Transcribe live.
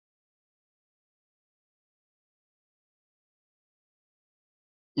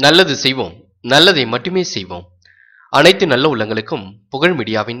நல்லது செய்வோம், நல்லதை மட்டுமே செய்வோம். அனைத்து நல்ல உள்ளங்களுக்கும் புகழ்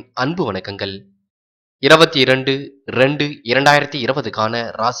மீடியாவின் அன்பு வணக்கங்கள். 22/2/2020க்கான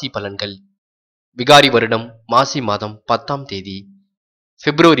ராசி பலன்கள். விகாரி வருடம் மாசி மாதம் 10ஆம் தேதி,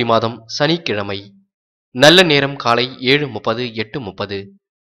 பிப்ரவரி மாதம் சனிக்கிழமை. நல்ல நேரம் காலை 7:30 8:30,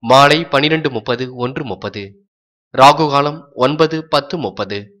 மாலை 12:30 1:30, ராகு காலம்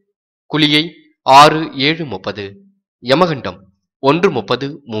 9:10:30, குளிகை 6:7:30, யமகண்டம் 1:30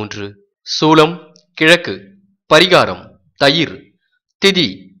 3, சூலம் கிழக்கு, பரிகாரம் தயிர், திதி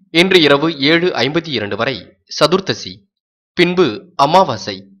இன்று இரவு 7:52 வரை சதுர்த்தசி, பின்பு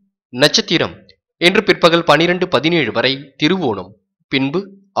அமாவாசை. நட்சத்திரம் இன்று பிற்பகல் 12:17 வரை திருவோணம், பின்பு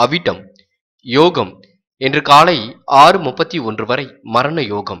அவிட்டம். யோகம் இன்று காலை 6:31 வரை மரண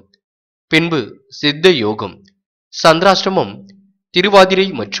யோகம், பின்பு சித்த யோகம். சந்திராஷ்டமம் திருவாதிரை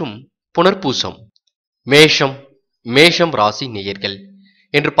மற்றும் புனர்பூசம். மேஷம் மேஷம் ராசி நேயர்கள்,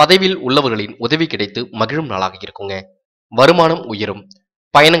 இன்று பதவியில் உள்ளவர்களின் உதவி கிடைத்து மகிழும் நாளாக இருக்குங்க. வருமானம் உயரும்,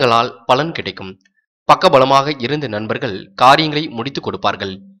 பயணங்களால் பலன் கிடைக்கும். பக்கபலமாக இருந்த நண்பர்கள் காரியங்களை முடித்துக்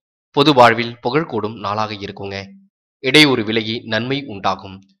கொடுப்பார்கள். பொது வாழ்வில் புகழ் கூடும் நாளாக இருக்குங்க. இடையூறு விலகி நன்மை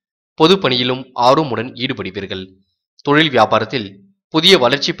உண்டாகும். பொது பணியிலும் ஆர்வமுடன் ஈடுபடுவீர்கள். தொழில் வியாபாரத்தில் புதிய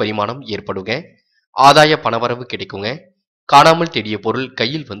வளர்ச்சி பரிமாணம் ஏற்படுங்க. ஆதாய பணவரவு கிடைக்குங்க. காணாமல் தேடிய பொருள்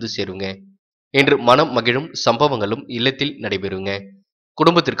கையில் வந்து சேருங்க. இன்று மனம் மகிழும் சம்பவங்களும் இல்லத்தில் நடைபெறுங்க.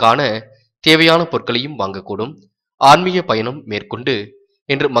 குடும்பத்திற்கான தேவையான பொருட்களையும் வாங்கக்கூடும். ஆன்மீக பயணம் மேற்கொண்டு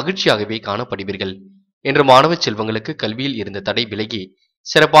இன்று மகிழ்ச்சியாகவே காணப்படுவீர்கள். இன்று மாணவ செல்வங்களுக்கு கல்வியில் இருந்த தடை விலகி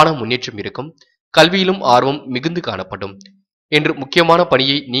சிறப்பான முன்னேற்றம் இருக்கும். கல்வியிலும் ஆர்வம் மிகுந்து காணப்படும். இன்று முக்கியமான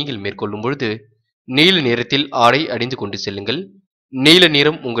பணியை நீங்கள் மேற்கொள்ளும் பொழுது நீல நிறத்தில் ஆடை அணிந்து கொண்டு செல்லுங்கள். நீல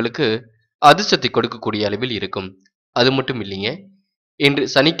நிறம் உங்களுக்கு அதிர்ஷ்டத்தை கொடுக்கக்கூடிய அளவில் இருக்கும். அது மட்டும் இல்லைங்க, இன்று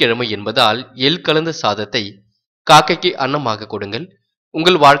சனிக்கிழமை என்பதால் எள் கலந்த சாதத்தை காக்கைக்கு அன்னமாக கொடுங்கள்.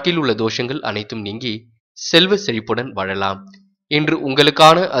 உங்கள் வாழ்க்கையில் உள்ள தோஷங்கள் அனைத்தும் நீங்கி செல்வ செழிப்புடன் வாழலாம். இன்று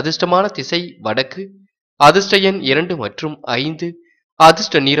உங்களுக்கான அதிர்ஷ்டமான திசை வடக்கு. அதிர்ஷ்ட எண் 2 மற்றும் 5.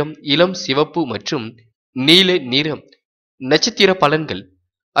 அதிர்ஷ்ட நிறம் இளம் சிவப்பு மற்றும் நீல நிறம். நட்சத்திர பலன்கள்.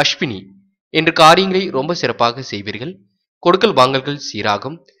 அஸ்வினி, இன்று காரியங்களை ரொம்ப சிறப்பாக செய்வீர்கள். கொடுக்கல் வாங்கல்கள்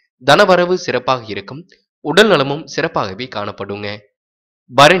சீராகும். தனவரவு சிறப்பாக இருக்கும். உடல் நலமும் சிறப்பாகவே காணப்படுங்க.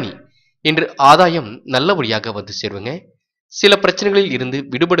 பரணி, இன்று ஆதாயம் நல்லபடியாக வந்து சேருங்க. சில பிரச்சனைகளில் இருந்து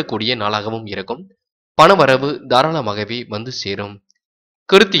விடுபடக்கூடிய நாளாகவும் இருக்கும். பணவரவு தாராளமாகவே வந்து சேரும்.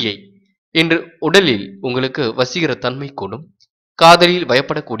 கிருத்திகை, இன்று உடலில் உங்களுக்கு வசீகர தன்மை கூடும். காதலில்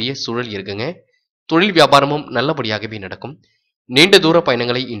பயப்படக்கூடிய சூழல் இருக்குங்க. தொழில் வியாபாரமும் நல்லபடியாகவே நடக்கும். நீண்ட தூர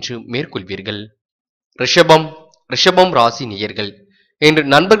பயணங்களை இன்று மேற்கொள்வீர்கள். ரிஷபம் ரிஷபம் ராசி நேயர்கள், இன்று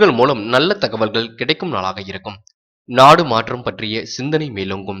நண்பர்கள் மூலம் நல்ல தகவல்கள் கிடைக்கும் நாளாக இருக்கும். நாடு மாற்றம் பற்றிய சிந்தனை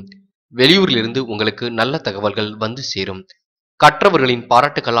மேலோங்கும். வெளியூரிலிருந்து உங்களுக்கு நல்ல தகவல்கள் வந்து சேரும். கற்றவர்களின்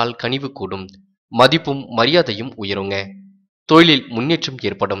பாராட்டுகளால் கனிவு கூடும். மதிப்பும் மரியாதையும் உயருங்க. தொழிலில் முன்னேற்றம்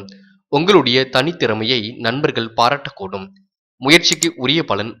ஏற்படும். உங்களுடைய தனித்திறமையை நண்பர்கள் பாராட்டக்கூடும். முயற்சிக்கு உரிய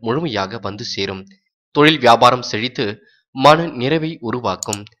பலன் முழுமையாக வந்து சேரும். தொழில் வியாபாரம் செழித்து மன நிறைவை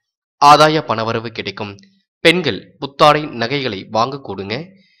உருவாக்கும். ஆதாய பணவரவு கிடைக்கும். பெண்கள் புத்தாடை நகைகளை வாங்க கூடுங்க.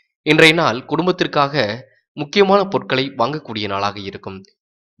 இன்றைய நாள் குடும்பத்திற்காக முக்கியமான பொருட்களை வாங்கக்கூடிய நாளாக இருக்கும்.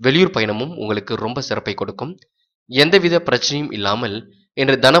 வெளியூர் பயணமும் உங்களுக்கு ரொம்ப சிறப்பை கொடுக்கும். எந்தவித பிரச்சனையும் இல்லாமல்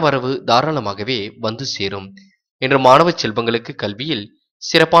இன்று தனவரவு தாராளமாகவே வந்து சேரும். இன்று மாணவ செல்வங்களுக்கு கல்வியில்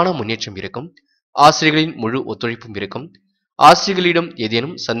சிறப்பான முன்னேற்றம் இருக்கும். ஆசிரியர்களின் முழு ஒத்துழைப்பும் இருக்கும். ஆசிரியர்களிடம்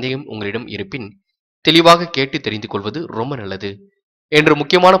ஏதேனும் சந்தேகம் உங்களிடம் இருப்பின் தெளிவாக கேட்டு தெரிந்து கொள்வது ரொம்ப நல்லது. இன்று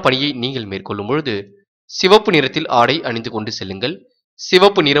முக்கியமான பணியை நீங்கள் மேற்கொள்ளும் பொழுது சிவப்பு நிறத்தில் ஆடை அணிந்து கொண்டு செல்லுங்கள்.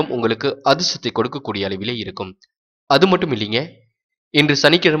 சிவப்பு நிறம் உங்களுக்கு அதிர்ஷ்டத்தை கொடுக்கக்கூடிய அளவிலே இருக்கும். அது மட்டும் இல்லைங்க, இன்று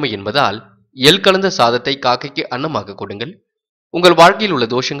சனிக்கிழமை என்பதால் எள் கலந்த சாதத்தை காக்கைக்கு அன்னமாக கொடுங்கள். உங்கள் வாழ்க்கையில் உள்ள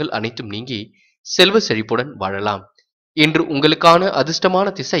தோஷங்கள் அனைத்தும் நீங்கி செல்வ செழிப்புடன் வாழலாம். இன்று உங்களுக்கான அதிர்ஷ்டமான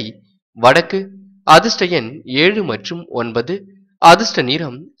திசை வடக்கு. அதிர்ஷ்ட எண் 7 மற்றும் 9. அதிர்ஷ்ட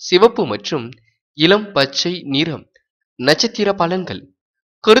நிறம் சிவப்பு மற்றும் இளம் பச்சை நிறம். நட்சத்திர பலன்கள்.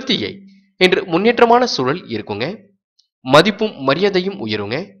 கிருத்திகை, இன்று முன்னேற்றமான சூழல் இருக்குங்க. மதிப்பும் மரியாதையும்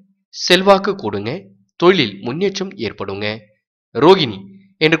உயருங்க. செல்வாக்கு கூடுங்க. தொழிலில் முன்னேற்றம் ஏற்படுங்க. ரோகிணி,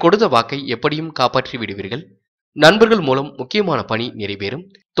 என்று கொடுத்த வாக்கை எப்படியும் காப்பாற்றி விடுவீர்கள். நண்பர்கள் மூலம் முக்கியமான பணி நிறைவேறும்.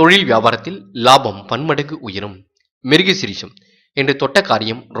 தொழில் வியாபாரத்தில் லாபம் பன்மடங்கு உயரும். மிருகசீரிஷம், என்று தொட்ட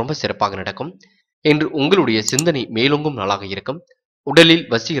காரியம் ரொம்ப சிறப்பாக நடக்கும். என்று உங்களுடைய சிந்தனை மேலோங்கும் நாளாக இருக்கும். உடலில்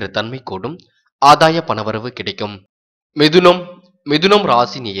வசீகர தன்மை கூடும். ஆதாய பணவரவு கிடைக்கும். மிதுனம் மிதுனம்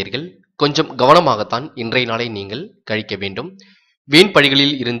ராசி நேயர்கள், கொஞ்சம் கவனமாகத்தான் இன்றைய நாளை நீங்கள் கழிக்க வேண்டும். வீண்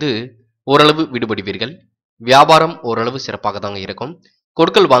பழிகளில் இருந்து ஓரளவு விடுபடுவீர்கள். வியாபாரம் ஓரளவு சிறப்பாக தாங்க இருக்கும்.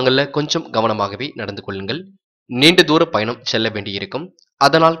 கொடுக்கல் வாங்கல்ல கொஞ்சம் கவனமாகவே நடந்து கொள்ளுங்கள். நீண்ட தூர பயணம் செல்ல வேண்டியிருக்கும்.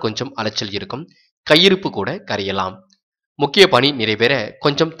 அதனால் கொஞ்சம் அலைச்சல் இருக்கும். கையிருப்பு கூட கரையலாம். முக்கிய பணி நிறைவேற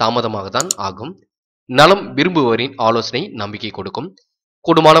கொஞ்சம் தாமதமாக தான் ஆகும். நலம் விரும்புவோரின் ஆலோசனை நம்பிக்கை கொடுக்கும்.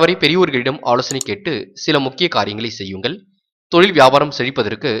 கூடுமானவரை பெரியோர்களிடம் ஆலோசனை கேட்டு சில முக்கிய காரியங்களை செய்யுங்கள். தொழில் வியாபாரம்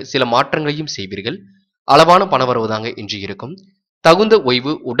செழிப்பதற்கு சில மாற்றங்களையும் செய்வீர்கள். அளவான பணவரவு தாங்க இன்று இருக்கும். தகுந்த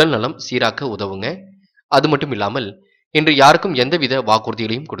ஓய்வு உடல் நலம் சீராக்க உதவுங்க. அது மட்டும் இல்லாமல் இன்று யாருக்கும் எந்தவித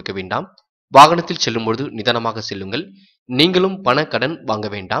வாக்குறுதிகளையும் கொடுக்க வேண்டாம். வாகனத்தில் செல்லும் பொழுது நிதானமாக செல்லுங்கள். நீங்களும் பண கடன் வாங்க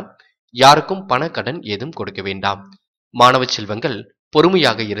வேண்டாம். யாருக்கும் பண கடன் ஏதும் கொடுக்க வேண்டாம். மாணவ செல்வங்கள்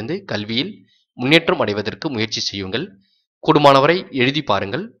பொறுமையாக இருந்து கல்வியில் முன்னேற்றம் அடைவதற்கு முயற்சி செய்யுங்கள். கூடுமானவரை எழுதி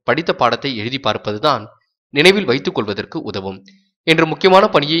பாருங்கள். படித்த பாடத்தை எழுதி பார்ப்பதுதான் நினைவில் வைத்துக் கொள்வதற்கு உதவும். என்ற முக்கியமான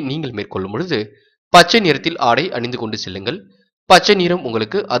பணியை நீங்கள் மேற்கொள்ளும் பொழுது பச்சை நிறத்தில் ஆடை அணிந்து கொண்டு செல்லுங்கள். பச்சை நிறம்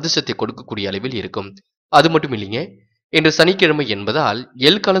உங்களுக்கு அதிர்ஷ்டத்தை கொடுக்கக்கூடிய அளவில் இருக்கும். அது மட்டும் இல்லைங்க, இன்று சனிக்கிழமை என்பதால்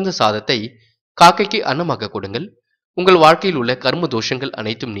எள் கலந்த சாதத்தை காக்கைக்கு அன்னமாக கொடுங்கள். உங்கள் வாழ்க்கையில் உள்ள கர்ம தோஷங்கள்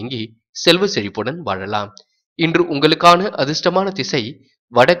அனைத்தும் நீங்கி செல்வ செழிப்புடன் வாழலாம். இன்று உங்களுக்கான அதிர்ஷ்டமான திசை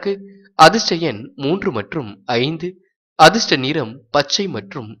வடக்கு. அதிர்ஷ்ட எண் 3 மற்றும் 5. அதிர்ஷ்ட நிறம் பச்சை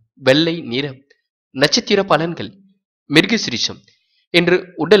மற்றும் வெள்ளை நிறம். நட்சத்திர பலன்கள். மிருகசிரிஷம். இன்று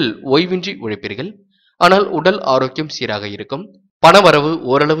உடல் ஓய்வின்றி உழைப்பீர்கள். ஆனால் உடல் ஆரோக்கியம் சீராக இருக்கும். பணவரவு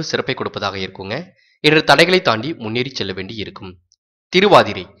ஓரளவு சிறப்பை கொடுப்பதாக இருக்குங்க. இன்று தடைகளை தாண்டி முன்னேறி செல்ல வேண்டி இருக்கும்.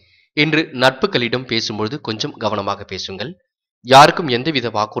 திருவாதிரை. இன்று நட்புகளிடம் பேசும்பொழுது கொஞ்சம் கவனமாக பேசுங்கள். யாருக்கும் எந்தவித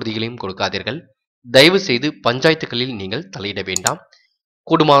வாக்குறுதிகளையும் கொடுக்காதீர்கள். தயவு செய்து பஞ்சாயத்துகளில் நீங்கள் தலையிட வேண்டாம்.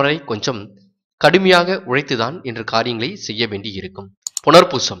 கூடுமானவரை கொஞ்சம் கடுமையாக உழைத்துதான் இன்று காரியங்களை செய்ய வேண்டி இருக்கும்.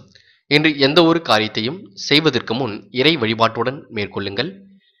 புனர்பூசம். இன்று எந்த ஒரு காரியத்தையும் செய்வதற்கு முன் இறை வழிபாட்டுடன் மேற்கொள்ளுங்கள்.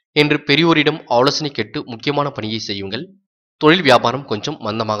 இன்று பெரியோரிடம் ஆலோசனை கேட்டு முக்கியமான பணியை செய்யுங்கள். தொழில் வியாபாரம் கொஞ்சம்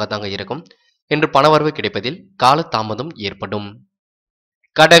மந்தமாக தாங்க இருக்கும். இன்று பணவரவு கிடைப்பதில் கால தாமதம் ஏற்படும்.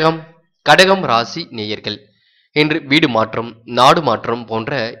 கடகம். கடகம் ராசி நேயர்கள் இன்று வீடு மாற்றம், நாடு மாற்றம்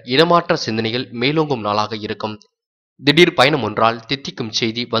போன்ற இடமாற்ற சிந்தனைகள் மேலோங்கும் நாளாக இருக்கும். திடீர் பயணம் ஒன்றால் தித்திக்கும்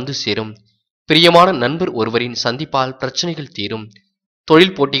செய்தி வந்து சேரும். பிரியமான நண்பர் ஒருவரின் சந்திப்பால் பிரச்சனைகள் தீரும்.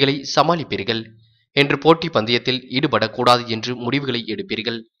 தொழில் போட்டிகளை சமாளிப்பீர்கள். என்று போட்டி பந்தயத்தில் ஈடுபடக்கூடாது என்று முடிவுகளை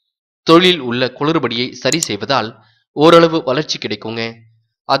எடுப்பீர்கள். தொழிலில் உள்ள குளறுபடியை சரி செய்வதால் ஓரளவு வளர்ச்சி கிடைக்குங்க.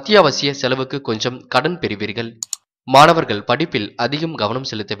 அத்தியாவசிய செலவுக்கு கொஞ்சம் கடன் பெறுவீர்கள். மாணவர்கள் படிப்பில் அதிகம் கவனம்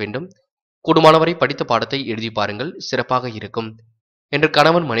செலுத்த வேண்டும். கூடுமானவரை படித்த பாடத்தை எழுதி பாருங்கள், சிறப்பாக இருக்கும். என்று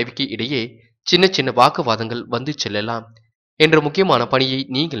கணவன் மனைவிக்கு இடையே சின்ன சின்ன வாக்குவாதங்கள் வந்து செல்லலாம். என்ற முக்கியமான பணியை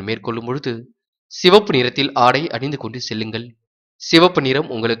நீங்கள் மேற்கொள்ளும் பொழுது சிவப்பு நிறத்தில் ஆடை அணிந்து கொண்டு செல்லுங்கள். சிவப்பு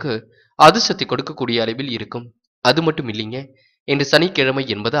நிறம் உங்களுக்கு அதிர்ஷ்டத்தை கொடுக்கக்கூடிய அளவில் இருக்கும். அது மட்டும் இல்லைங்க, இன்று சனிக்கிழமை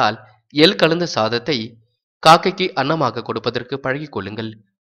என்பதால் எள் கலந்த சாதத்தை காக்கைக்கு அன்னமாக கொடுப்பதற்கு பழகிக் கொள்ளுங்கள்.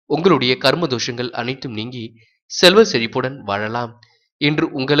 உங்களுடைய கர்ம தோஷங்கள் அனைத்தும் நீங்கி செல்வ செழிப்புடன் வாழலாம். இன்று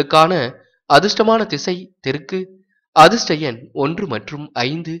உங்களுக்கான அதிர்ஷ்டமான திசை தெற்கு. அதிர்ஷ்ட எண் 1 மற்றும்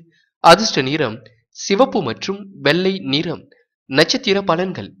 5. அதிர்ஷ்ட நிறம் சிவப்பு மற்றும் வெள்ளை நிறம். நட்சத்திர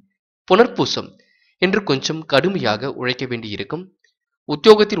பலன்கள். புனர்பூசம். இன்று கொஞ்சம் கடுமையாக உழைக்க வேண்டியிருக்கும்.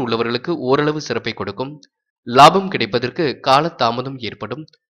 உத்தியோகத்தில் உள்ளவர்களுக்கு ஓரளவு சிறப்பை கொடுக்கும். லாபம் கிடைப்பதற்கு கால தாமதம் ஏற்படும்.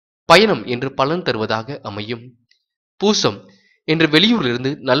 பயணம் என்று பலன் தருவதாக அமையும். பூசம். இன்று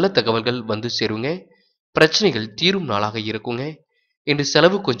வெளியூரிலிருந்து நல்ல தகவல்கள் வந்து சேருங்க. பிரச்சனைகள் தீரும் நாளாக இருக்குங்க. இன்று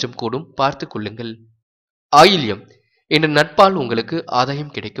செலவு கொஞ்சம் கூடும், பார்த்து கொள்ளுங்கள். ஆயில்யம். இன்று நட்பால் உங்களுக்கு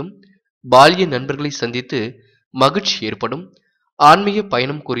ஆதாயம் கிடைக்கும். பால்ய நண்பர்களை சந்தித்து மகிழ்ச்சி ஏற்படும். ஆன்மீக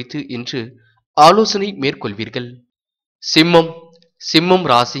பயணம் குறித்து இன்று ஆலோசனை மேற்கொள்வீர்கள். சிம்மம். சிம்மம்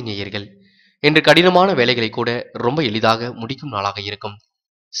ராசி நேயர்கள் இன்று கடினமான வேலைகளை கூட ரொம்ப எளிதாக முடிக்கும் நாளாக இருக்கும்.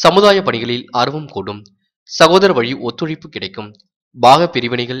 சமுதாய பணிகளில் ஆர்வம் கூடும். சகோதர வழி ஒத்துழைப்பு கிடைக்கும். பாக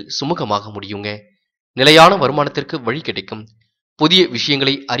பிரிவினைகள் சுமூகமாக முடியுங்க. நிலையான வருமானத்திற்கு வழி கிடைக்கும். புதிய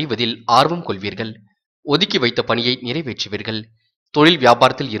விஷயங்களை அறிவதில் ஆர்வம் கொள்வீர்கள். ஒதுக்கி வைத்த பணியை நிறைவேற்றுவீர்கள். தொழில்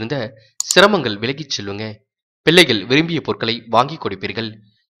வியாபாரத்தில் இருந்த சிரமங்கள் விலகிச் செல்லுங்க. பிள்ளைகள் விரும்பிய பொருட்களை வாங்கி கொடுப்பீர்கள்.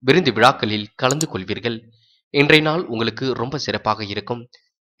 விருந்து விழாக்களில் கலந்து கொள்வீர்கள். இன்றைய நாள் உங்களுக்கு ரொம்ப சிறப்பாக இருக்கும்.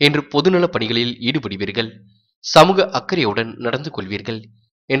 இன்று பொதுநல பணிகளில் ஈடுபடுவீர்கள். சமூக அக்கறையுடன் நடந்து கொள்வீர்கள்.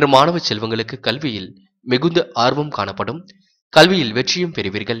 இன்று மாணவ செல்வங்களுக்கு கல்வியில் மிகுந்த ஆர்வம் காணப்படும். கல்வியில் வெற்றியும்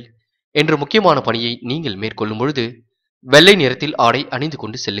பெறுவீர்கள். என்ற முக்கியமான பணியை நீங்கள் மேற்கொள்ளும் பொழுது வெள்ளை நிறத்தில் ஆடை அணிந்து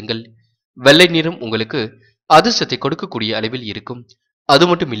கொண்டு செல்லுங்கள். வெள்ளை நிறம் உங்களுக்கு அதிர்ஷ்டத்தை கொடுக்கக்கூடிய அளவில் இருக்கும். அது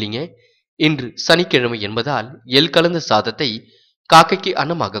மட்டும் இல்லைங்க, இன்று சனிக்கிழமை என்பதால் எள் கலந்த சாதத்தை காக்கைக்கு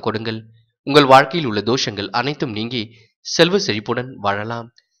அன்னமாக கொடுங்கள். உங்கள் வாழ்க்கையில் உள்ள தோஷங்கள் அனைத்தும் நீங்கி செல்வ செழிப்புடன் வாழலாம்.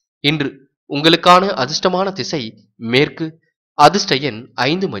 இன்று உங்களுக்கான அதிர்ஷ்டமான திசை மேற்கு. அதிர்ஷ்ட எண்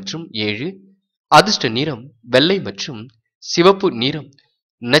 5 மற்றும் 7. அதிர்ஷ்ட நிறம் வெள்ளை மற்றும் சிவப்பு நிறம்.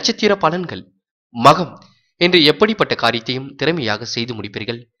 நட்சத்திர பலன்கள். மகம். இன்று எப்படிப்பட்ட காரியத்தையும் திறமையாக செய்து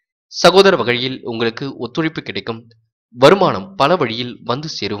முடிப்பீர்கள். சகோதர வகையில் உங்களுக்கு ஒத்துழைப்பு கிடைக்கும். வருமானம் பல வழியில் வந்து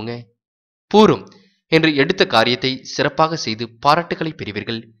சேருங்க. பூரம் என்று எடுத்த காரியத்தை சிறப்பாக செய்து பாராட்டுகளை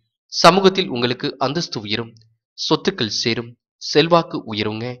பெறுவீர்கள். சமூகத்தில் உங்களுக்கு அந்தஸ்து உயரும், சொத்துக்கள் சேரும், செல்வாக்கு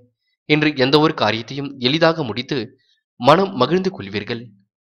உயருங்க. என்று எந்த ஒரு காரியத்தையும் எளிதாக முடித்து மனம் மகிழ்ந்து கொள்வீர்கள்.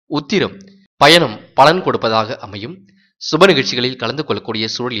 உத்திரம் பயணம் பலன் கொடுப்பதாக அமையும். சுப நிகழ்ச்சிகளில் கலந்து கொள்ளக்கூடிய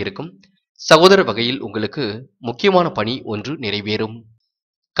சூழல் இருக்கும். சகோதர வகையில் உங்களுக்கு முக்கியமான பணி ஒன்று நிறைவேறும்.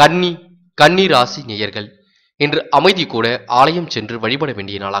 கன்னி கன்னி ராசி நேயர்கள் இன்று அமைதி கூட ஆலயம் சென்று வழிபட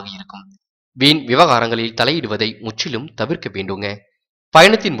வேண்டிய நாளாக இருக்கும். வீண் விவகாரங்களில் தலையிடுவதை முற்றிலும் தவிர்க்க வேண்டுங்க.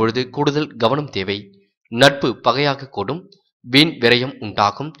 பயணத்தின் பொழுது கூடுதல் கவனம் தேவை. நட்பு பகையாக கூடும். வீண் விரயம்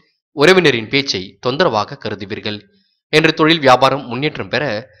உண்டாகும். உறவினரின் பேச்சை தொந்தரவாக கருதுவீர்கள். என்று தொழில் வியாபாரம் முன்னேற்றம் பெற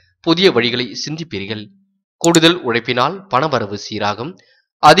புதிய வழிகளை சிந்திப்பீர்கள். கூடுதல் உழைப்பினால் பணவரவு சீராகும்.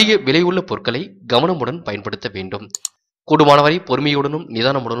 அதிக விலையுள்ள பொருட்களை கவனமுடன் பயன்படுத்த வேண்டும். கூடுமானவரை பொறுமையுடனும்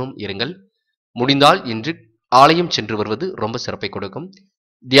நிதானமுடனும் இருங்கள். முடிந்தால் இன்று ஆலயம் சென்று வருவது ரொம்ப சிறப்பை கொடுக்கும்.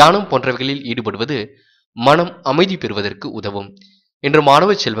 தியானம் போன்றவைகளில் ஈடுபடுவது மனம் அமைதி பெறுவதற்கு உதவும். இன்று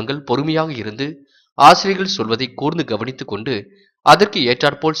மாணவ செல்வங்கள் பொறுமையாக இருந்து ஆசிரியர்கள் சொல்வதை கூர்ந்து கவனித்துக் கொண்டு அதற்கு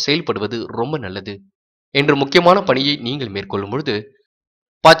ஏற்றாற்போல் செயல்படுவது ரொம்ப நல்லது. என்று முக்கியமான பணியை நீங்கள் மேற்கொள்ளும் பொழுது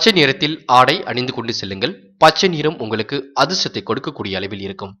பச்சை நிறத்தில் ஆடை அணிந்து கொண்டு செல்லுங்கள். பச்சை நிறம் உங்களுக்கு அதிர்ஷ்டத்தை கொடுக்கக்கூடிய அளவில்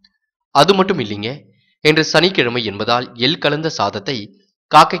இருக்கும். அது மட்டும் இல்லைங்க, என்று சனிக்கிழமை என்பதால் எள் கலந்த சாதத்தை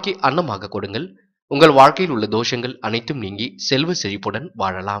காக்கைக்கு அன்னமாக கொடுங்கள். உங்கள் வாழ்க்கையில் உள்ள தோஷங்கள் அனைத்தும் நீங்கி செல்வ செழிப்புடன்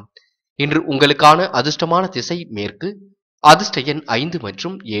வாழலாம். இன்று உங்களுக்கான அதிர்ஷ்டமான திசை மேற்கு. அதிர்ஷ்ட எண் 5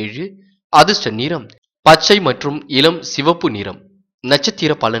 மற்றும் 7. அதிர்ஷ்ட நிறம் பச்சை மற்றும் இளம் சிவப்பு நிறம்.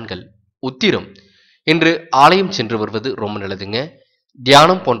 நட்சத்திர பலன்கள் உத்திரம் இன்று ஆலயம் சென்று வருவது ரொம்ப நல்லதுங்க.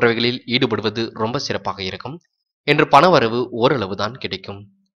 தியானம் போன்றவைகளில் ஈடுபடுவது ரொம்ப சிறப்பாக இருக்கும். என்று பணவரவு ஓரளவுதான் கிடைக்கும்.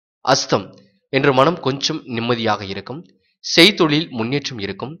 அஸ்தம் என்று மனம் கொஞ்சம் நிம்மதியாக இருக்கும். செய்தொழில் முன்னேற்றம்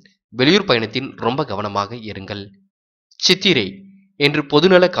இருக்கும். வெளியூர் பயணத்தின் ரொம்ப கவனமாக இருங்கள். சித்திரை என்று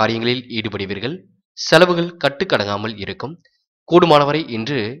பொதுநல காரியங்களில் ஈடுபடுவீர்கள். செலவுகள் கட்டுக்கடங்காமல் இருக்கும். கூடுமானவரை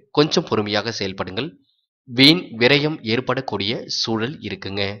இன்று கொஞ்சம் பொறுமையாக செயல்படுங்கள். வீண் விரயம் ஏற்படக்கூடிய சூழல்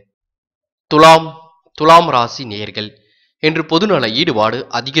இருக்குங்க. துலாம் துலாம் ராசி நேயர்கள் என்று பொதுநல ஈடுபாடு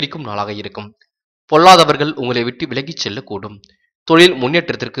அதிகரிக்கும் நாளாக இருக்கும். பொல்லாதவர்கள் உங்களை விட்டு விலகிச் செல்லக்கூடும். தொழில்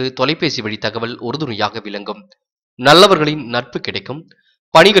முன்னேற்றத்திற்கு தொலைபேசி வழி தகவல் உறுதுணையாக விளங்கும். நல்லவர்களின் நட்பு கிடைக்கும்.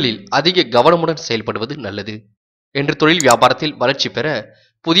 பணிகளில் அதிக கவனமுடன் செயல்படுவது நல்லது. என்று தொழில் வியாபாரத்தில் வளர்ச்சி பெற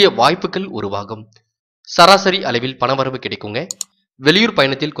புதிய வாய்ப்புகள் உருவாகும். சராசரி அளவில் பணவரவு கிடைக்குங்க. வெளியூர்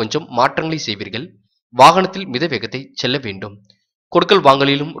பயணத்தில் கொஞ்சம் மாற்றங்களை செய்வீர்கள். வாகனத்தில் மித வேகத்தை செல்ல வேண்டும். கொடுக்கல்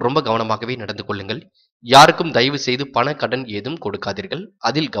வாங்கலிலும் ரொம்ப கவனமாகவே நடந்து கொள்ளுங்கள். யாருக்கும் தயவு செய்து பண கடன் ஏதும் கொடுக்காதீர்கள்.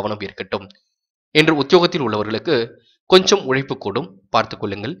 அதில் கவனம் இருக்கட்டும். என்று உத்தியோகத்தில் உள்ளவர்களுக்கு கொஞ்சம் உழைப்பு கூடும், பார்த்துக்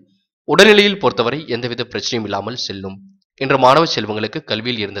கொள்ளுங்கள். உடல்நிலையில் பொறுத்தவரை எந்தவித பிரச்சனையும் இல்லாமல் செல்லும். என்ற மாணவ செல்வங்களுக்கு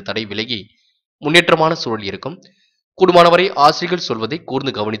கல்வியில் இருந்த தடை விலகி முன்னேற்றமான சூழல் இருக்கும். கூடுமானவரை ஆசிரியர்கள் சொல்வதை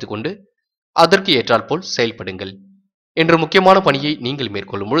கூர்ந்து கவனித்துக் கொண்டு அதற்கு ஏற்றாற்போல் செயல்படுங்கள். என்ற முக்கியமான பணியை நீங்கள்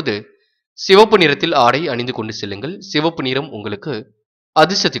மேற்கொள்ளும் பொழுது சிவப்பு நிறத்தில் ஆடை அணிந்து கொண்டு செல்லுங்கள். சிவப்பு நிறம் உங்களுக்கு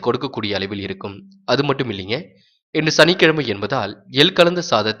அதிர்ஷ்டத்தை கொடுக்கக்கூடிய அளவில் இருக்கும். அது மட்டும் இல்லைங்க, இன்று சனிக்கிழமை என்பதால் எள் கலந்த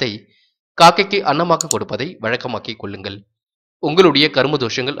சாதத்தை காக்கைக்கு அன்னமாக கொடுப்பதை வழக்கமாக்கிக் கொள்ளுங்கள். உங்களுடைய கர்ம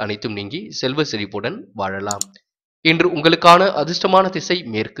தோஷங்கள் அனைத்தும் நீங்கி செல்வ செழிப்புடன் வாழலாம். இன்று உங்களுக்கான அதிர்ஷ்டமான திசை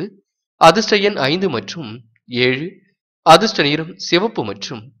மேற்கு. அதிர்ஷ்ட எண் 5 மற்றும் 7. அதிர்ஷ்ட நிறம் சிவப்பு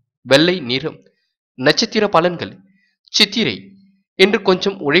மற்றும் வெள்ளை நிறம். நட்சத்திர பலன்கள் சித்திரை என்று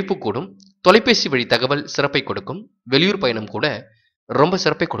கொஞ்சம் உழைப்பு கூடும். தொலைபேசி வழி தகவல் சிறப்பை கொடுக்கும். வெளியூர் பயணம் கூட ரொம்ப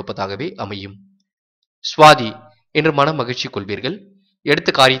சிறப்பை கொடுப்பதாகவே அமையும். சுவாதி என்று மன மகிழ்ச்சி கொள்வீர்கள். எடுத்த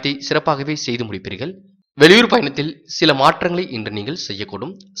காரியத்தை சிறப்பாகவே செய்து முடிப்பீர்கள். வெளியூர் பயணத்தில் சில மாற்றங்களை இன்று நீங்கள்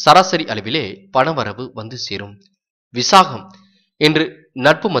செய்யக்கூடும். சராசரி அளவிலே பணவரவு வந்து சேரும். விசாகம் என்று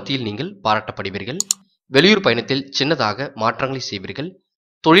நட்பு மத்தியில் நீங்கள் பாராட்டப்படுவீர்கள். வெளியூர் பயணத்தில் சின்னதாக மாற்றங்களை செய்வீர்கள்.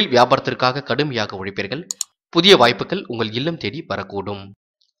 தொழில் வியாபாரத்திற்காக கடுமையாக உழைப்பீர்கள். புதிய வாய்ப்புகள் உங்கள் இல்லம் தேடி வரக்கூடும்.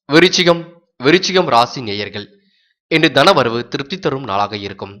 விருச்சிகம் ராசி நேயர்கள் இன்று தனவரவு திருப்தி தரும் நாளாக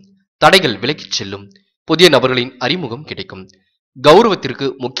இருக்கும். தடைகள் விலகிச் செல்லும். புதிய நபர்களின் அறிமுகம் கிடைக்கும். கௌரவத்திற்கு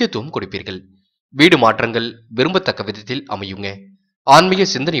முக்கியத்துவம் கொடுப்பீர்கள். வீடு மாற்றங்கள் விரும்பத்தக்க விதத்தில் அமையுங்க. ஆன்மீக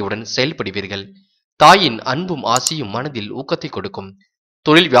சிந்தனையுடன் செயல்படுவீர்கள். தாயின் அன்பும் ஆசையும் மனதில் ஊக்கத்தை கொடுக்கும்.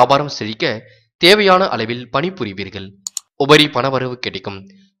 தொழில் வியாபாரம் செழிக்க தேவையான அளவில் பணிபுரிவீர்கள். உபரி பணவரவு கிடைக்கும்.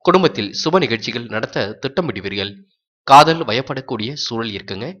 குடும்பத்தில் சுப நிகழ்ச்சிகள் நடத்த திட்டமிடுவீர்கள். காதல் வயப்படக்கூடிய சூழல்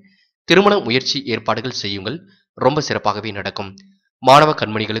இருக்குங்க. திருமண முயற்சி ஏற்பாடுகள் செய்யுங்கள். ரொம்ப சிறப்பாகவே நடக்கும். மாணவ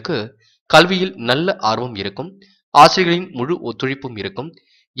கண்மணிகளுக்கு கல்வியில் நல்ல ஆர்வம் இருக்கும். ஆசிரியர்களின் முழு ஒத்துழைப்பும் இருக்கும்.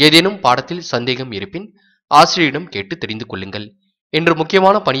 ஏதேனும் பாடத்தில் சந்தேகம் இருப்பின் ஆசிரியரிடம் கேட்டு தெரிந்து கொள்ளுங்கள். என்று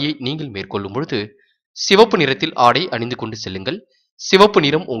முக்கியமான பணியை நீங்கள் மேற்கொள்ளும் பொழுது சிவப்பு நிறத்தில் ஆடை அணிந்து கொண்டு செல்லுங்கள். சிவப்பு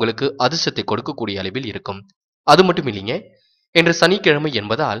நிறம் உங்களுக்கு அதிர்ஷ்டத்தை கொடுக்கக்கூடிய அளவில் இருக்கும். அது மட்டும் இல்லைங்க, இன்று சனிக்கிழமை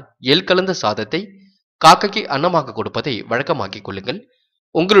என்பதால் எள் கலந்த சாதத்தை காக்கைக்கு அன்னமாக கொடுப்பதை வழக்கமாக்கிக் கொள்ளுங்கள்.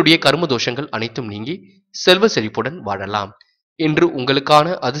 உங்களுடைய கர்ம தோஷங்கள் அனைத்தும் நீங்கி செல்வ செழிப்புடன் வாழலாம். இன்று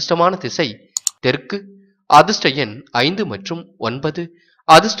உங்களுக்கான அதிர்ஷ்டமான திசை தெற்கு. அதிர்ஷ்ட எண் 5 மற்றும் 9.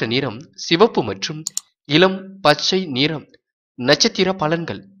 அதிர்ஷ்ட நிறம் சிவப்பு மற்றும் இளம் பச்சை நிறம். நட்சத்திர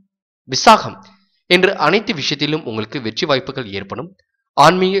பலன்கள். விசாகம். என்று அனைத்து விஷயத்திலும் உங்களுக்கு வெற்றி வாய்ப்புகள் ஏற்படும்.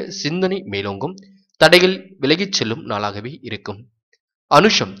 ஆன்மீக சிந்தனை மேலோங்கும். தடைகள் விலகிச் செல்லும் நாளாகவே இருக்கும்.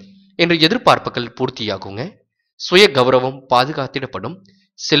 அனுஷம். என்று எதிர்பார்ப்புகள் பூர்த்தியாகுங்க. சுய கௌரவம் பாதுகாத்திடப்படும்.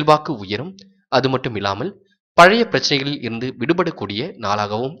 செல்வாக்கு உயரும். அது மட்டும் இல்லாமல் பழைய பிரச்சனைகளில் இருந்து விடுபடக்கூடிய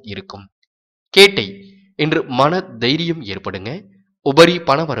நாளாகவும் இருக்கும். கேட்டை. என்று மன தைரியம் ஏற்படுங்க. உபரி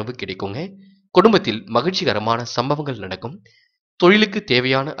பணவரவு கிடைக்குங்க. குடும்பத்தில் மகிழ்ச்சிகரமான சம்பவங்கள் நடக்கும். தொழிலுக்கு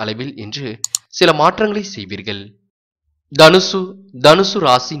தேவையான அளவில் இன்று சில மாற்றங்களை செய்வீர்கள். தனுசு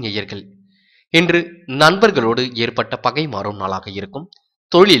ராசி நேயர்கள், இன்று நண்பர்களோடு ஏற்பட்ட பகை மாறும் நாளாக இருக்கும்.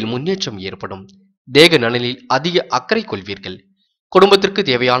 தொழிலில் முன்னேற்றம் ஏற்படும். தேக நலனில் அதிக அக்கறை கொள்வீர்கள். குடும்பத்திற்கு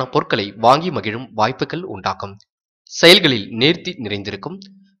தேவையான பொருட்களை வாங்கி மகிழும் வாய்ப்புகள் உண்டாகும். செயல்களில் நேர்த்தி நிறைந்திருக்கும்.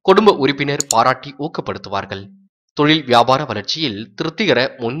 குடும்ப உறுப்பினர் பாராட்டி ஊக்கப்படுத்துவார்கள். தொழில் வியாபார வளர்ச்சியில் திருப்திகர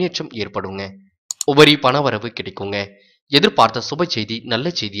முன்னேற்றம் ஏற்படுங்க. உபரி பணவரவு கிடைக்குங்க. எதிர்பார்த்த சுப செய்தி நல்ல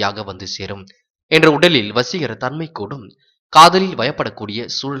செய்தியாக வந்து சேரும். என்ற உடலில் வசீகர தன்மை கூடும். காதலில் வயப்படக்கூடிய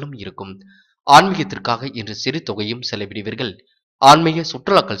சூழலும் இருக்கும். ஆன்மீகத்திற்காக இன்று சிறு தொகையும் செலவிடுவீர்கள். ஆன்மீக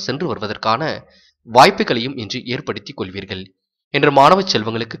சுற்றுலாக்கள் சென்று வருவதற்கான வாய்ப்புகளையும் இன்று ஏற்படுத்திக் கொள்வீர்கள். என்று மாணவ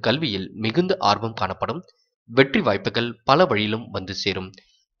செல்வங்களுக்கு கல்வியில் மிகுந்த ஆர்வம் காணப்படும். வெற்றி வாய்ப்புகள் பல வழியிலும் வந்து சேரும்.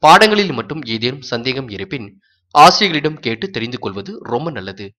 பாடங்களில் மட்டும் ஏதேனும் சந்தேகம் இருப்பின் ஆசிரியர்களிடம் கேட்டு தெரிந்து கொள்வது ரொம்ப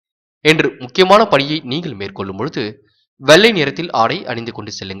நல்லது. என்று முக்கியமான பணியை நீங்கள் மேற்கொள்ளும் பொழுது வெள்ளை நிறத்தில் ஆடை அணிந்து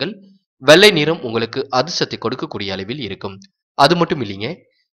கொண்டு செல்லுங்கள். வெள்ளை நிறம் உங்களுக்கு அதிர்ஷ்டத்தை கொடுக்கக்கூடிய அளவில் இருக்கும். அது மட்டும் இல்லைங்க,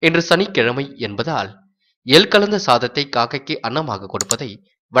 இன்று சனிக்கிழமை என்பதால் எள் கலந்த சாதத்தை காக்கைக்கு அன்னமாக கொடுப்பதை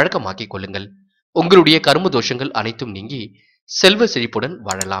வழக்கமாக்கிக் கொள்ளுங்கள். உங்களுடைய கர்ம தோஷங்கள் அனைத்தும் நீங்கி செல்வ செழிப்புடன்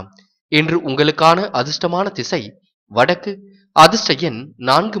வாழலாம். இன்று உங்களுக்கான அதிர்ஷ்டமான திசை வடக்கு. அதிர்ஷ்ட எண்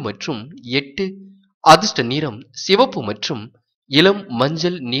 4 மற்றும் 8. அதிர்ஷ்ட நிறம் சிவப்பு மற்றும் இளம்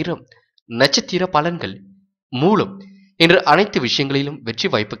மஞ்சள் நிறம். நட்சத்திர பலன்கள். மூலம். இன்று அனைத்து விஷயங்களிலும் வெற்றி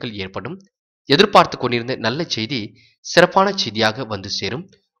வாய்ப்புகள் ஏற்படும். எதிர்பார்த்து கொண்டிருந்த நல்ல செய்தி சிறப்பான செய்தியாக வந்து சேரும்.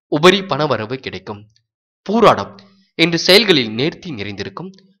 உபரி பணவரவு கிடைக்கும். பூராடம். இன்று செயல்களில் நேர்த்தி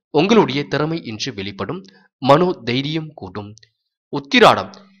நிறைந்திருக்கும். உங்களுடைய திறமை இன்று வெளிப்படும். மனோ தைரியம் கூட்டும்.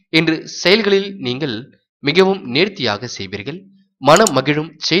 உத்திராடம். இன்று செயல்களில் நீங்கள் மிகவும் நேர்த்தியாக செய்வீர்கள். மன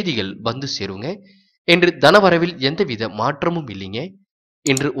மகிழும் செய்திகள் வந்து சேருங்க. இன்று தனவரவில் எந்தவித மாற்றமும் இல்லைங்க.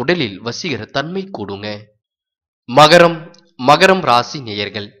 இன்று உடலில் வசீகர தன்மை கூடுங்க. மகரம் ராசி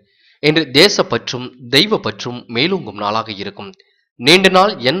நேயர்கள், இன்று தேசப்பற்றும் தெய்வ பற்றும் மேலோங்கும் நாளாக இருக்கும். நீண்ட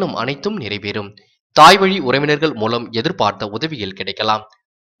நாள் எண்ணம் அனைத்தும் நிறைவேறும். தாய் வழி உறவினர்கள் மூலம் எதிர்பார்த்த உதவிகள் கிடைக்கலாம்.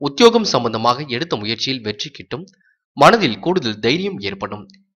 உத்தியோகம் சம்பந்தமாக எடுத்த முயற்சியில் வெற்றி கிட்டும். மனதில் கூடுதல் தைரியம் ஏற்படும்.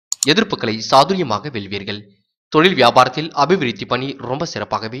 எதிர்ப்புகளை சாதுரியமாக வெல்வீர்கள். தொழில் வியாபாரத்தில் அபிவிருத்தி பணி ரொம்ப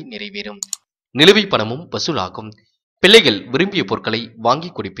சிறப்பாகவே நிறைவேறும். நிலுவை பணமும் வசூலாகும். பிள்ளைகள் விரும்பிய பொருட்களை வாங்கி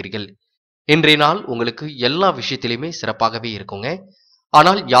கொடுப்பீர்கள். இன்றைய நாள் உங்களுக்கு எல்லா விஷயத்திலுமே சிறப்பாகவே இருக்குங்க.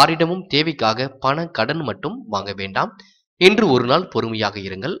 ஆனால் யாரிடமும் தேவைக்காக பண கடன் மட்டும் வாங்க வேண்டாம். இன்று ஒரு நாள் பொறுமையாக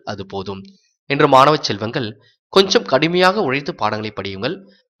இருங்கள், அது போதும். இன்று மாணவ செல்வங்கள் கொஞ்சம் கடுமையாக உழைத்து பாடங்களை படியுங்கள்.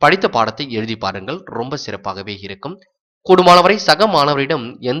 படித்த பாடத்தை எழுதி பாருங்கள், ரொம்ப சிறப்பாகவே இருக்கும். கூடுமானவரை சக மாணவரிடம்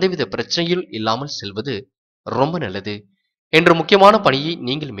எந்தவித பிரச்சனையும் இல்லாமல் செல்வது ரொம்ப நல்லது. என்று முக்கியமான பணியை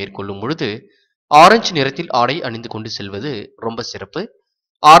நீங்கள் மேற்கொள்ளும் பொழுது ஆரஞ்சு நிறத்தில் ஆடை அணிந்து கொண்டு செல்வது ரொம்ப சிறப்பு.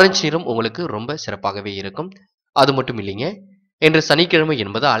 ஆரஞ்சு நிறம் உங்களுக்கு ரொம்ப சிறப்பாகவே இருக்கும். அது மட்டும் இல்லைங்க, இன்று சனிக்கிழமை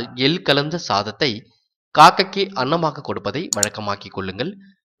என்பதால் எள் கலந்த சாதத்தை காக்கைக்கு அன்னமாக கொடுப்பதை வழக்கமாக்கிக் கொள்ளுங்கள்.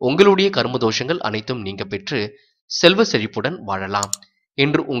 உங்களுடைய கர்ம தோஷங்கள் அனைத்தும் நீங்க பெற்று செல்வ செழிப்புடன் வாழலாம்.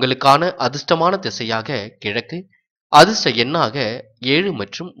 இன்று உங்களுக்கான அதிர்ஷ்டமான திசையாக கிழக்கு. அதிர்ஷ்ட எண்ணாக 7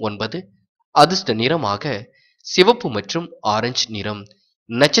 மற்றும் 9. அதிர்ஷ்ட நிறமாக சிவப்பு மற்றும் ஆரஞ்சு நிறம்.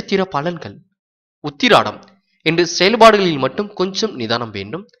 நட்சத்திர பலன்கள். உத்திராடம். இன்று செயல்பாடுகளில் மட்டும் கொஞ்சம் நிதானம்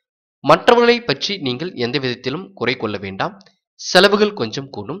வேண்டும். மற்றவர்களை பற்றி நீங்கள் எந்த விதத்திலும் குறை கொள்ள வேண்டாம். செலவுகள் கொஞ்சம்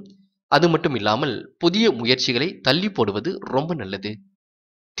கூடும். அது மட்டும் இல்லாமல் புதிய முயற்சிகளை தள்ளி போடுவது ரொம்ப நல்லது.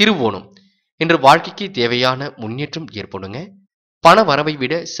 திருவோணம். இன்று வாழ்க்கைக்கு தேவையான முன்னேற்றம் ஏற்படுங்க. பண வரவை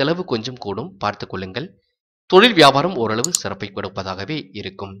விட செலவு கொஞ்சம் கூடும், பார்த்துக் கொள்ளுங்கள். தொழில் வியாபாரம் ஓரளவு சிறப்பை கொடுப்பதாகவே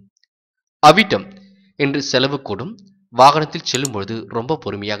இருக்கும். அவிட்டம். இன்று செலவு கூடும். வாகனத்தில் செல்லும் பொழுது ரொம்ப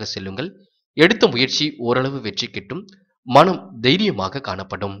பொறுமையாக செல்லுங்கள். எடுத்த முயற்சி ஓரளவு வெற்றி கிட்டும். மனம் தைரியமாக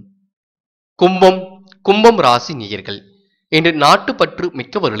காணப்படும். கும்பம் ராசி நேயர்கள், இன்று நாட்டுப்பற்று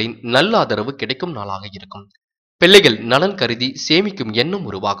மிக்கவர்களின் நல்ல ஆதரவு கிடைக்கும் நாளாக இருக்கும். பிள்ளைகள் நலன் கருதி சேமிக்கும் எண்ணம்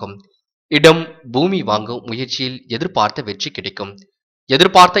உருவாகும். இடம் பூமி வாங்கும் முயற்சியில் எதிர்பார்த்த வெற்றி கிடைக்கும்.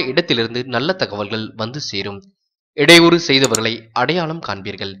 எதிர்பார்த்த இடத்திலிருந்து நல்ல தகவல்கள் வந்து சேரும். இடையூறு செய்தவர்களை அடையாளம்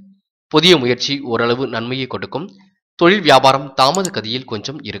காண்பீர்கள். புதிய முயற்சி ஓரளவு நன்மையை கொடுக்கும். தொழில் வியாபாரம் தாமத கதியில்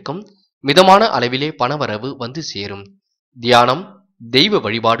கொஞ்சம் இருக்கும். மிதமான அளவிலே பணவரவு வந்து சேரும். தியானம் தெய்வ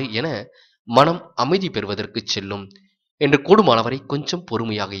வழிபாடு என மனம் அமைதி பெறுவதற்கு செல்லும். என்று கூடுமானவரை கொஞ்சம்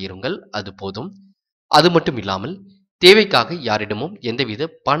பொறுமையாக இருங்கள், அது போதும். அது மட்டும் இல்லாமல் தேவைக்காக யாரிடமும் எந்தவித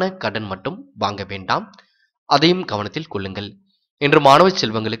பண கடன் மட்டும் வாங்க வேண்டாம், அதையும் கவனத்தில் கொள்ளுங்கள். என்று மாணவ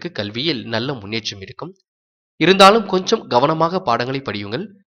செல்வங்களுக்கு கல்வியில் நல்ல முன்னேற்றம் இருக்கும். இருந்தாலும் கொஞ்சம் கவனமாக பாடங்களை படியுங்கள்.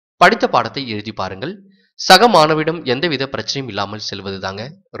 படித்த பாடத்தை எழுதி பாருங்கள். சக மாணவிடம் எந்தவித பிரச்சனையும் இல்லாமல் செல்வதுதாங்க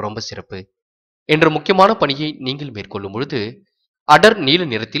ரொம்ப சிறப்பு. என்ற முக்கியமான பணியை நீங்கள் மேற்கொள்ளும் பொழுது அடர் நீல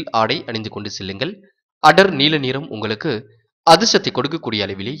நிறத்தில் ஆடை அணிந்து கொண்டு செல்லுங்கள். அடர் நீல நிறம் உங்களுக்கு அதிர்ஷ்டத்தை கொடுக்கக்கூடிய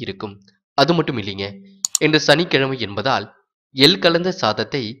அளவிலே இருக்கும். அது மட்டும் இல்லைங்க, இன்று சனிக்கிழமை என்பதால் எள் கலந்த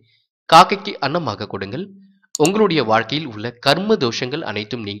சாதத்தை காக்கைக்கு அன்னமாக கொடுங்கள். உங்களுடைய வாழ்க்கையில் உள்ள கர்ம தோஷங்கள்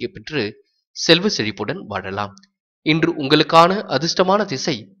அனைத்தும் நீங்க பெற்று செல்வ செழிப்புடன் வாழலாம். இன்று உங்களுக்கான அதிர்ஷ்டமான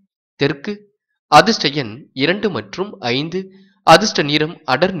திசை தெற்கு. அதிர்ஷ்ட எண் 2 மற்றும் 5. அதிர்ஷ்ட நிறம்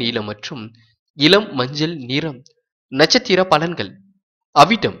அடர் நீலம் மற்றும் இளம் மஞ்சள் நிறம். நட்சத்திர பலன்கள்.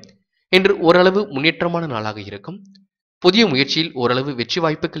 அவிட்டம் என்று ஓரளவு முன்னேற்றமான நாளாக இருக்கும். புதிய முயற்சியில் ஓரளவு வெற்றி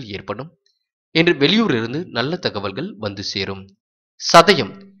வாய்ப்புகள் ஏற்படும். என்று வெளியூரிலிருந்து நல்ல தகவல்கள் வந்து சேரும்.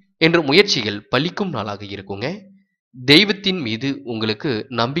 சதயம் என்ற முயற்சிகள் பலிக்கும் நாளாக இருக்குங்க. தெய்வத்தின் மீது உங்களுக்கு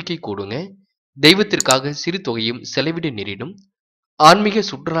நம்பிக்கை கூடுங்க. தெய்வத்திற்காக சிறு தொகையும் செலவிட நேரிடும். ஆன்மீக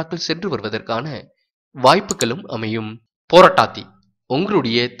சுற்றுலாக்கள் சென்று வருவதற்கான வாய்ப்புகளும் அமையும். போராட்டாத்தி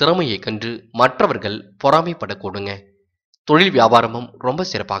உங்களுடைய திறமையை கண்டு மற்றவர்கள் பொறாமைப்படக்கூடுங்க. தொழில் வியாபாரமும் ரொம்ப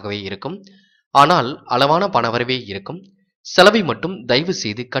சிறப்பாகவே இருக்கும். ஆனால் அளவான பணவரவே இருக்கும். செலவை மட்டும் தயவு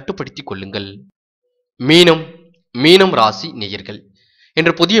செய்து கட்டுப்படுத்திக் கொள்ளுங்கள். மீனம் மீனம் ராசி நேயர்கள் என்ற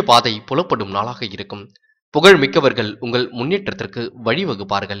புதிய பாதை புலப்படும் நாளாக இருக்கும். புகழ் மிக்கவர்கள் உங்கள் முன்னேற்றத்திற்கு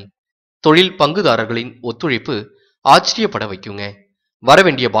வழிவகுப்பார்கள். தொழில் பங்குதாரர்களின் ஒத்துழைப்பு ஆச்சரியப்பட வைக்குங்க.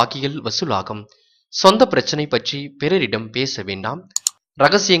 வரவேண்டிய பாக்கிகள் வசூலாகும். சொந்த பிரச்சனை பற்றி பிறரிடம் பேச வேண்டாம்.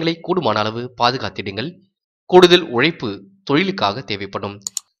 ரகசியங்களை கூடுமான அளவு பாதுகாத்திடுங்கள். கூடுதல் உழைப்பு தொழிலுக்காக தேவைப்படும்.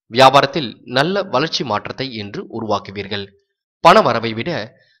 வியாபாரத்தில் நல்ல வளர்ச்சி மாற்றத்தை என்று உருவாக்குவீர்கள். பண வரவை விட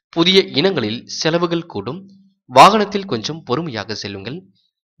புதிய இனங்களில் செலவுகள் கூடும். வாகனத்தில் கொஞ்சம் பொறுமையாக செல்லுங்கள்.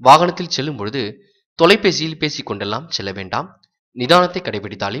 வாகனத்தில் செல்லும் பொழுது தொலைபேசியில் பேசிக் கொண்டெல்லாம் செல்ல வேண்டாம். நிதானத்தை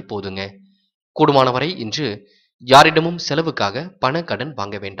கடைபிடித்தாலே போதுங்க. கூடுமானவரை இன்று யாரிடமும் செலவுக்காக பண கடன்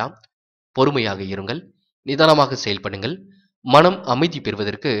வாங்க வேண்டாம். பொறுமையாக இருங்கள். நிதானமாக செயல்படுங்கள். மனம் அமைதி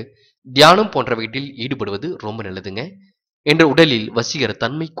பெறுவதற்கு தியானம் போன்றவற்றில் ஈடுபடுவது ரொம்ப நல்லதுங்க. என்ற உடலில் வசீகர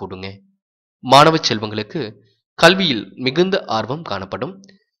தன்மை கூடுங்க. மாணவ செல்வங்களுக்கு கல்வியில் மிகுந்த ஆர்வம் காணப்படும்.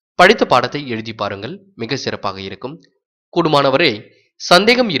 படித்த பாடத்தை எழுதி பாருங்கள், மிக சிறப்பாக இருக்கும். கூடுமானவரை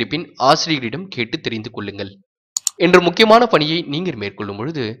சந்தேகம் இருப்பின் ஆசிரியரிடம் கேட்டு தெரிந்து கொள்ளுங்கள். என்ற முக்கியமான பணியை நீங்கள் மேற்கொள்ளும்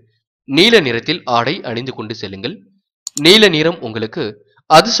பொழுது நீல நிறத்தில் ஆடை அணிந்து கொண்டு செல்லுங்கள். நீல நிறம் உங்களுக்கு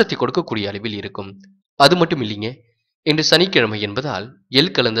அதிர்ஷ்டத்தை கொடுக்கக்கூடிய அளவில் இருக்கும். அது மட்டும் இல்லைங்க, இன்று சனிக்கிழமை என்பதால்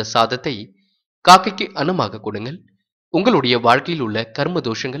எள் கலந்த சாதத்தை காக்கைக்கு அன்னமாக கொடுங்கள். உங்களுடைய வாழ்க்கையில் உள்ள கர்ம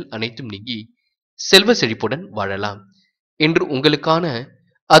தோஷங்கள் அனைத்தும் நீங்கி செல்வ செழிப்புடன் வாழலாம். இன்று உங்களுக்கான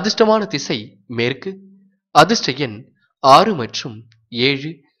அதிர்ஷ்டமான திசை மேற்கு. அதிர்ஷ்ட எண் 6 மற்றும்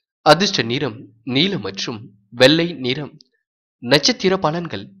 7. அதிர்ஷ்ட நிறம் நீலம் மற்றும் வெள்ளை நிறம். நட்சத்திர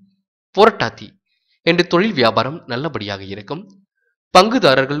பலன்கள். புரட்டாதி என்று தொழில் வியாபாரம் நல்லபடியாக இருக்கும்.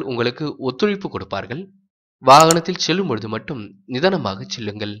 பங்குதாரர்கள் உங்களுக்கு ஒத்துழைப்பு கொடுப்பார்கள். வாகனத்தில் செல்லும் பொழுது மட்டும் நிதானமாக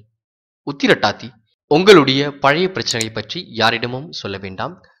செல்லுங்கள். உத்திரட்டாதி உங்களுடைய பழைய பிரச்சனை பற்றி யாரிடமும் சொல்ல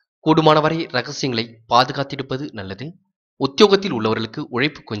வேண்டாம். கூடுமானவரை ரகசியங்களை பாதுகாத்திருப்பது நல்லது. உத்தியோகத்தில் உள்ளவர்களுக்கு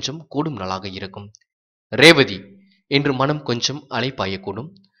உழைப்பு கொஞ்சம் கூடும் நாளாக இருக்கும். ரேவதி என்று மனம் கொஞ்சம் அலைப்பாயக்கூடும்.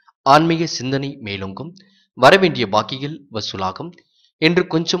 ஆன்மீக சிந்தனை மேலோங்கும். வரவேண்டிய பாக்கிகள் வசூலாகும். என்று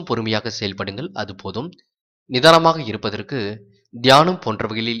கொஞ்சம் பொறுமையாக செயல்படுங்கள், அது போதும். நிதானமாக இருப்பதற்கு தியானம்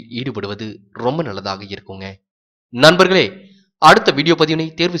போன்றவர்களில் ஈடுபடுவது ரொம்ப நல்லதாக இருக்குங்க. நண்பர்களே, அடுத்த வீடியோ பதிவினை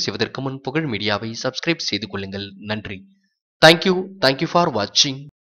தேர்வு செய்வதற்கு முன் புகழ் மீடியாவை சப்ஸ்கிரைப் செய்து கொள்ளுங்கள். நன்றி. தேங்க்யூ ஃபார் வாட்சிங்.